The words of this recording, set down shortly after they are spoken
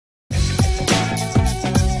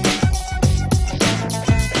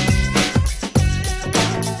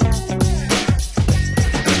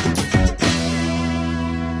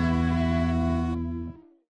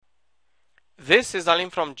This is Alim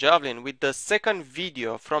from Javelin with the second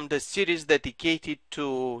video from the series dedicated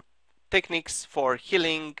to techniques for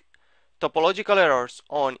healing topological errors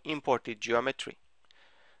on imported geometry.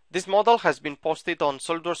 This model has been posted on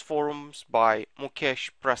SolidWorks forums by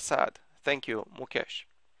Mukesh Prasad. Thank you, Mukesh.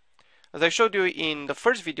 As I showed you in the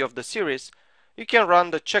first video of the series, you can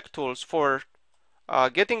run the check tools for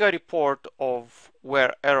getting a report of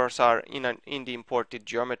where errors are in the imported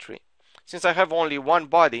geometry. Since I have only one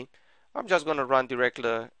body, I'm just going to run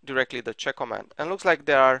directly the check command. And looks like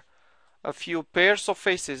there are a few pairs of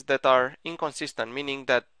faces that are inconsistent, meaning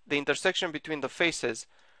that the intersection between the faces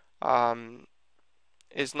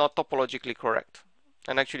is not topologically correct.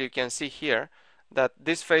 And actually you can see here that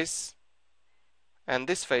this face and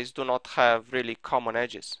this face do not have really common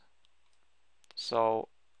edges. So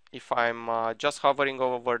if I'm just hovering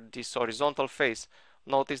over this horizontal face,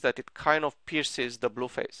 notice that it kind of pierces the blue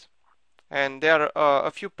face. And there are a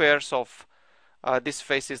few pairs of these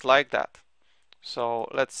faces like that. So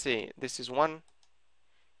let's see, this is one.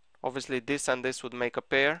 Obviously this and this would make a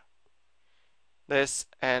pair. This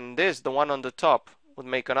and this, the one on the top, would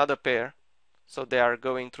make another pair. So they are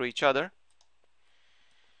going through each other.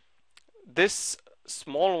 This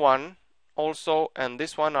small one also and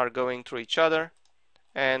this one are going through each other.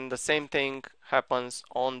 And the same thing happens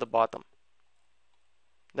on the bottom.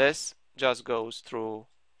 This just goes through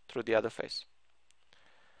the other face.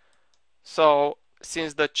 So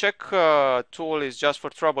since the check tool is just for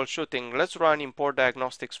troubleshooting, let's run Import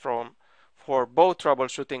Diagnostics for both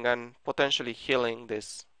troubleshooting and potentially healing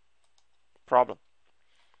this problem.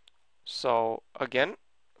 So again,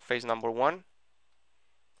 phase number 1,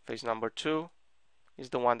 phase number 2 is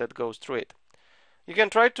the one that goes through it. You can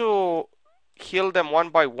try to heal them one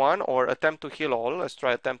by one or attempt to heal all. Let's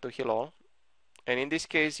try attempt to heal all. And in this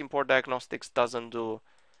case, Import Diagnostics doesn't do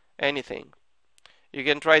anything. You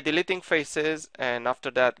can try deleting faces and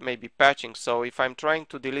after that maybe patching. So if I'm trying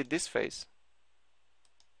to delete this face,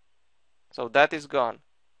 so that is gone.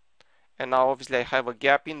 And now obviously I have a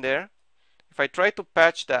gap in there. If I try to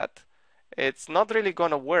patch that, it's not really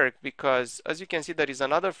gonna work because as you can see there is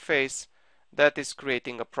another face that is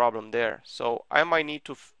creating a problem there. So I might need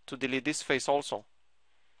to delete this face also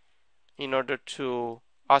in order to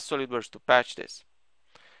ask SolidWorks to patch this.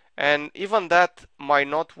 And even that might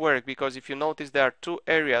not work because if you notice there are two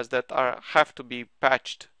areas that have to be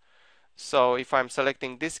patched. So if I'm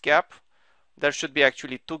selecting this gap, there should be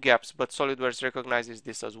actually two gaps, but SolidWorks recognizes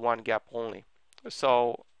this as one gap only.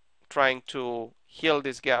 So trying to heal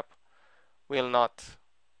this gap will not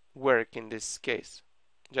work in this case,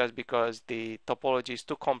 just because the topology is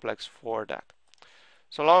too complex for that.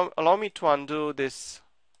 So allow me to undo this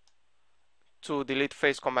to delete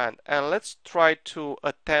face command, and let's try to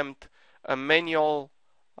attempt a manual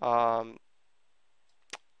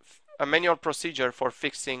procedure for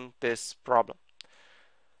fixing this problem.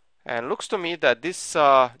 And looks to me that this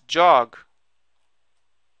jog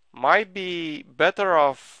might be better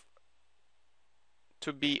off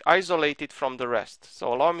to be isolated from the rest.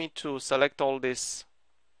 So allow me to select all these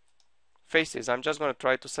faces. I'm just going to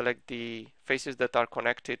try to select the faces that are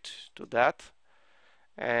connected to that.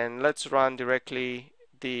 And let's run directly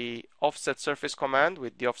the offset surface command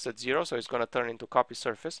with the offset 0, so it's going to turn into copy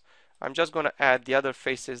surface. I'm just going to add the other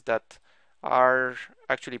faces that are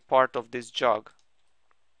actually part of this jog.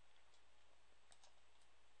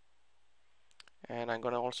 And I'm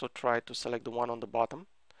going to also try to select the one on the bottom.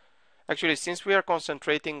 Actually, since we are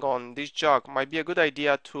concentrating on this jog, might be a good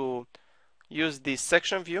idea to use the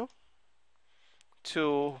section view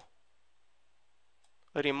to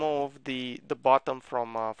remove the bottom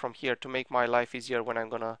from here to make my life easier when I'm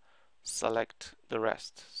gonna select the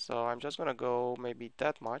rest. So I'm just gonna go maybe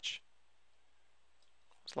that much.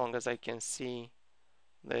 As long as I can see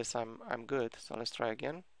this, I'm good. So let's try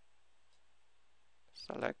again.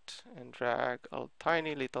 Select and drag a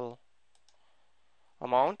tiny little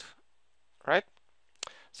amount, right?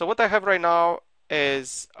 So what I have right now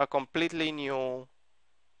is a completely new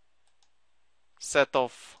set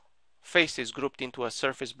of faces grouped into a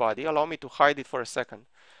surface body. Allow me to hide it for a second,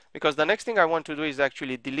 because the next thing I want to do is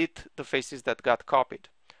actually delete the faces that got copied.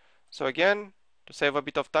 So again, to save a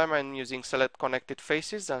bit of time, I'm using select connected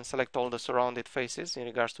faces and select all the surrounded faces in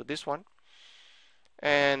regards to this one.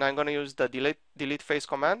 And I'm going to use the delete face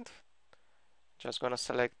command. Just going to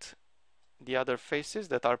select the other faces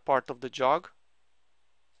that are part of the jog.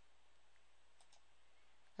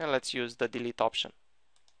 And let's use the delete option.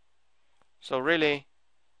 So really,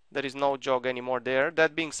 there is no jog anymore there.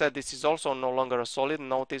 That being said, this is also no longer a solid.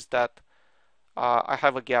 Notice that I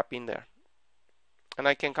have a gap in there. And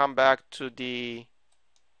I can come back to the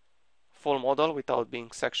full model without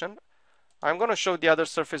being sectioned. I'm going to show the other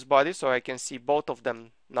surface body so I can see both of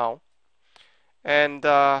them now. And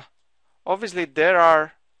obviously there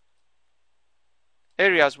are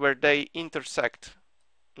areas where they intersect.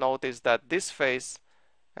 Notice that this face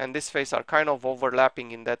and this face are kind of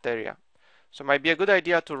overlapping in that area. So it might be a good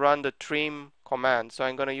idea to run the trim command. So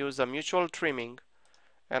I'm going to use a mutual trimming,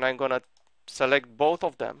 and I'm going to select both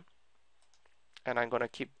of them, and I'm going to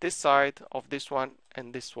keep this side of this one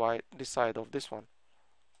and this side of this one.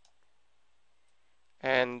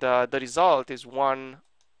 And the result is one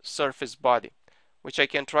surface body, which I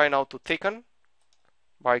can try now to thicken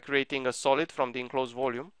by creating a solid from the enclosed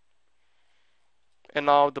volume. And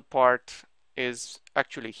now the part is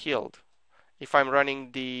actually healed. If I'm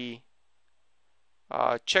running the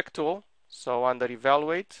check tool, so under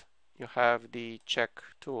evaluate you have the check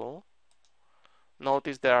tool,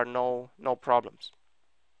 notice there are no problems.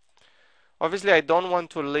 Obviously I don't want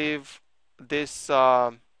to leave this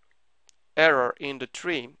error in the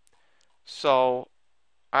tree, so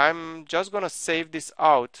I'm just gonna save this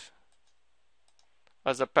out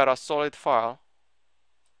as a parasolid file.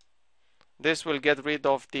 This will get rid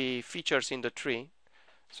of the features in the tree,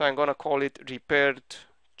 so I'm gonna call it repaired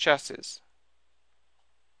chassis.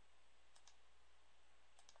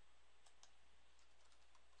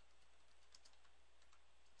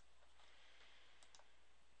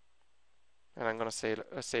 And I'm gonna say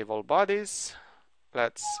save all bodies.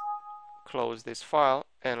 Let's close this file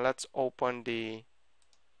and let's open the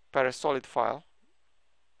parasolid file.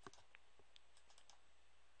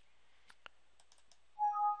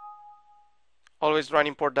 Always run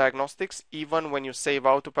Import Diagnostics even when you save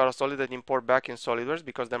out to parasolid and import back in SolidWorks,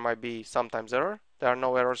 because there might be sometimes error. There are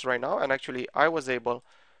no errors right now, and actually I was able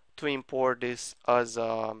to import this as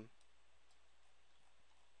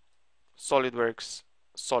SolidWorks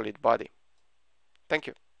solid body. Thank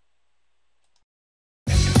you.